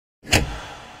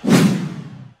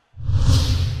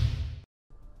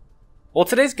Well,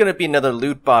 today's going to be another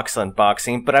loot box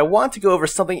unboxing, but I want to go over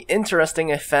something interesting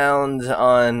I found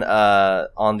on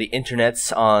the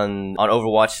internets, on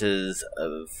Overwatch's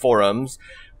forums,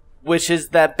 which is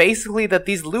that basically that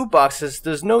these loot boxes,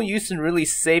 there's no use in really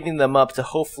saving them up to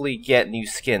hopefully get new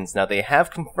skins. Now, they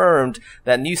have confirmed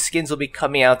that new skins will be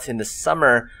coming out in the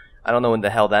summer. I don't know what the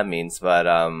hell that means, but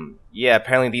yeah,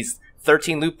 apparently these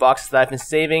 13 loot boxes that I've been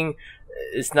saving,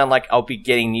 it's not like I'll be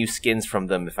getting new skins from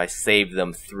them if I save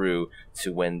them through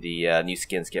to when the new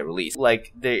skins get released.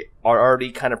 Like, they are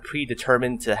already kind of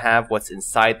predetermined to have what's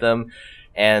inside them,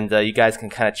 and you guys can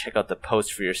kind of check out the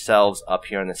post for yourselves up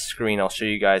here on the screen. I'll show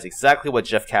you guys exactly what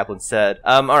Jeff Kaplan said.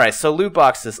 Alright, so loot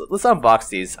boxes, let's unbox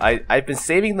these. I've been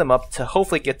saving them up to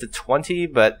hopefully get to 20,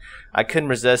 but I couldn't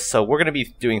resist, so we're going to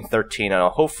be doing 13. And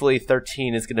hopefully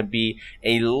 13 is going to be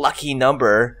a lucky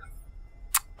number.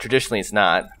 Traditionally it's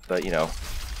not, but you know.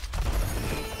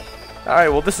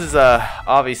 Alright, well this is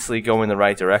obviously going the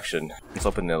right direction. Let's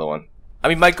open the other one. I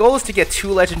mean, my goal is to get 2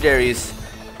 legendaries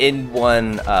in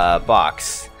one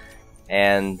box.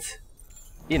 And,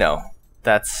 you know,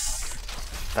 that's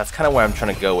kind of where I'm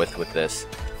trying to go with this.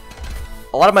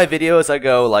 A lot of my videos I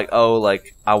go like, oh,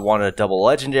 like, I want a double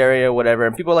legendary or whatever.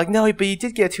 And people are like, no, but you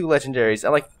did get 2 legendaries.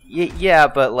 I'm like, yeah,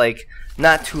 but like,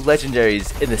 not 2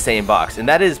 legendaries in the same box. And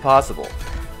that is possible.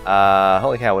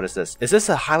 Holy cow, what is this? Is this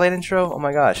a highlight intro? Oh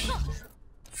my gosh.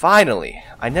 Finally!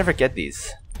 I never get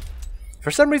these.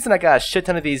 For some reason I got a shit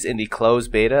ton of these in the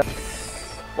closed beta.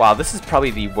 Wow, this is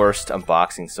probably the worst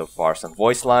unboxing so far. Some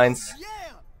voice lines.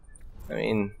 I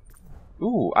mean,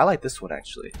 ooh, I like this one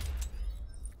actually.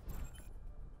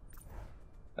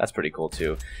 That's pretty cool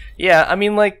too. Yeah, I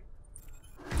mean, like,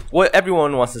 what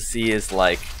everyone wants to see is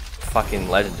like fucking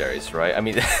legendaries, right? I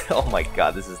mean, oh my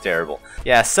god, this is terrible.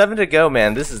 Yeah, 7 to go,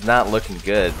 man. This is not looking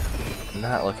good.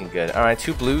 Not looking good. Alright,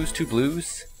 2 blues, 2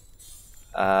 blues.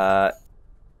 Hell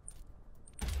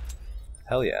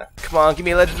yeah. Come on, give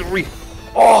me a legendary.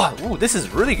 Oh, ooh, this is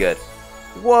really good.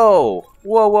 Whoa.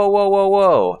 Whoa, whoa, whoa, whoa,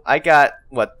 whoa. I got,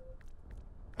 what?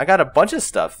 I got a bunch of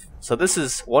stuff. So this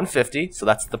is 150, so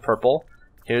that's the purple.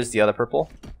 Here's the other purple.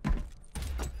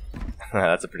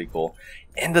 That's a pretty cool.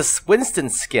 And this Winston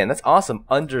skin, that's awesome.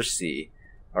 Undersea.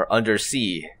 Or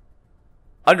Undersea.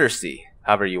 Undersea.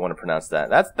 However you want to pronounce that.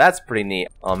 That's pretty neat.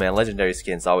 Oh man, legendary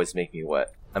skins always make me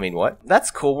wet. I mean, what?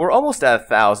 That's cool. We're almost at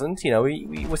 1,000. You know,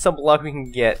 we with some luck we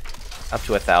can get up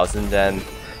to 1,000. And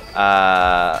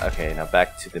okay, now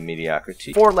back to the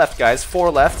mediocrity. 4 left, guys.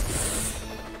 4 left.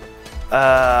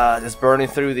 Just burning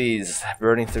through these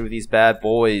bad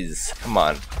boys. Come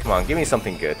on, come on, give me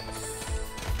something good.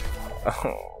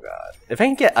 Oh god. If I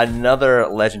can get another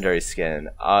legendary skin,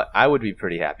 I would be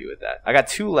pretty happy with that. I got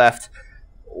 2 left.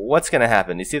 What's gonna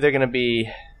happen? You see, they're gonna be,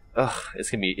 ugh, it's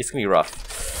gonna be rough.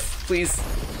 Please.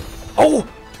 Oh!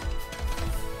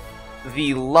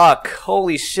 The luck.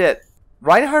 Holy shit.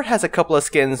 Reinhardt has a couple of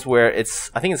skins where I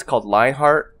think it's called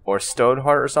Lionheart or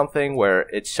Stoneheart or something, where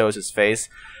it shows his face.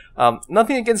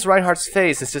 Nothing against Reinhardt's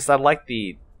face, it's just I like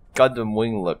the Gundam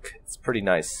wing look. It's pretty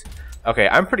nice. Okay,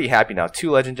 I'm pretty happy now. 2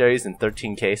 legendaries in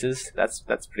 13 cases. That's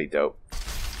pretty dope.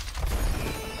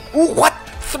 Ooh, what?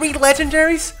 3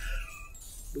 legendaries?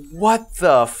 What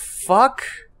the fuck?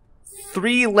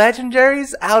 3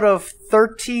 legendaries out of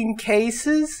 13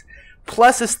 cases?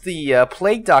 Plus it's the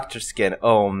Plague Doctor skin.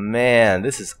 Oh man,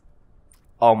 this is...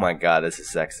 Oh my god, this is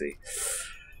sexy.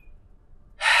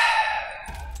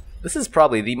 This is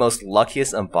probably the most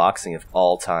luckiest unboxing of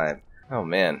all time. Oh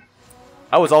man.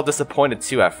 I was all disappointed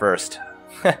too at first.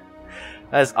 That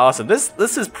is awesome.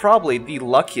 This is probably the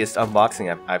luckiest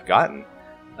unboxing I've gotten.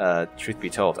 Truth be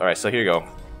told. Alright, so here you go.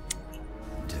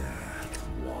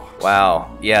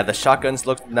 Wow. Yeah, the shotguns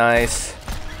look nice.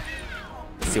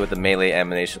 Let's see what the melee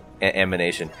animation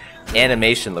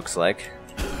looks like.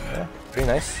 Yeah, pretty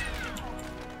nice.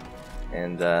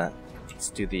 And let's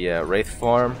do the Wraith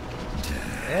form.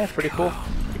 Yeah, pretty cool.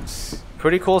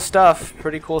 Pretty cool stuff.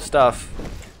 Pretty cool stuff.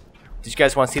 Did you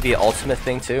guys want to see the ultimate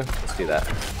thing too? Let's do that.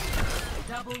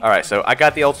 Alright, so I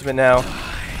got the ultimate now.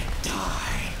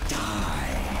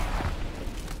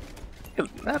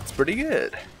 That's pretty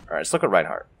good. Alright, let's look at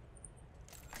Reinhardt.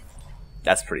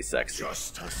 That's pretty sexy.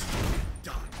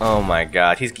 Oh my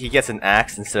god, he gets an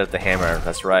axe instead of the hammer.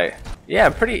 That's right. Yeah,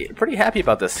 I'm pretty happy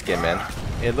about this skin, man.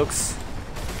 It looks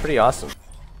pretty awesome.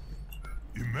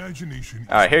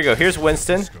 Alright, here we go. Here's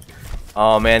Winston.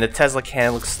 Oh man, the Tesla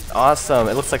can looks awesome.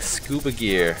 It looks like scuba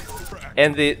gear.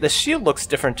 And the shield looks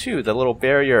different too. The little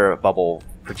barrier bubble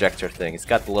projector thing. It's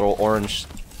got the little orange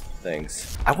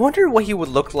things. I wonder what he would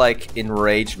look like in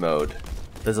rage mode.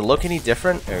 Does it look any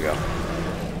different? There we go.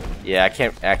 Yeah, I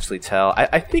can't actually tell.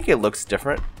 I think it looks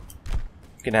different.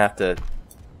 I'm gonna have to...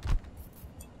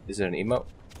 Is it an emote?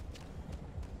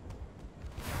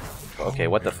 Okay,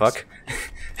 what the fuck?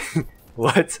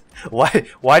 What?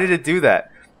 Why did it do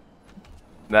that?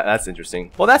 That's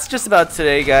interesting. Well, that's just about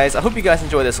today, guys. I hope you guys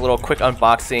enjoyed this little quick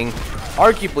unboxing.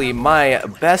 Arguably my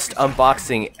best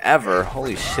unboxing ever.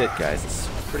 Holy shit, guys. It's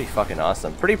pretty fucking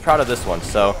awesome. Pretty proud of this one.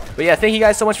 So, but yeah, thank you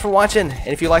guys so much for watching. And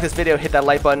if you like this video, hit that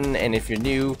like button. And if you're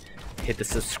new, hit the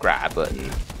subscribe button.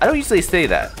 I don't usually say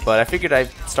that, but I figured I'd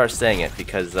start saying it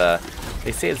because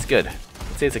they say it's good.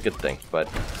 They say it's a good thing, but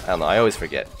I don't know. I always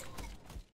forget.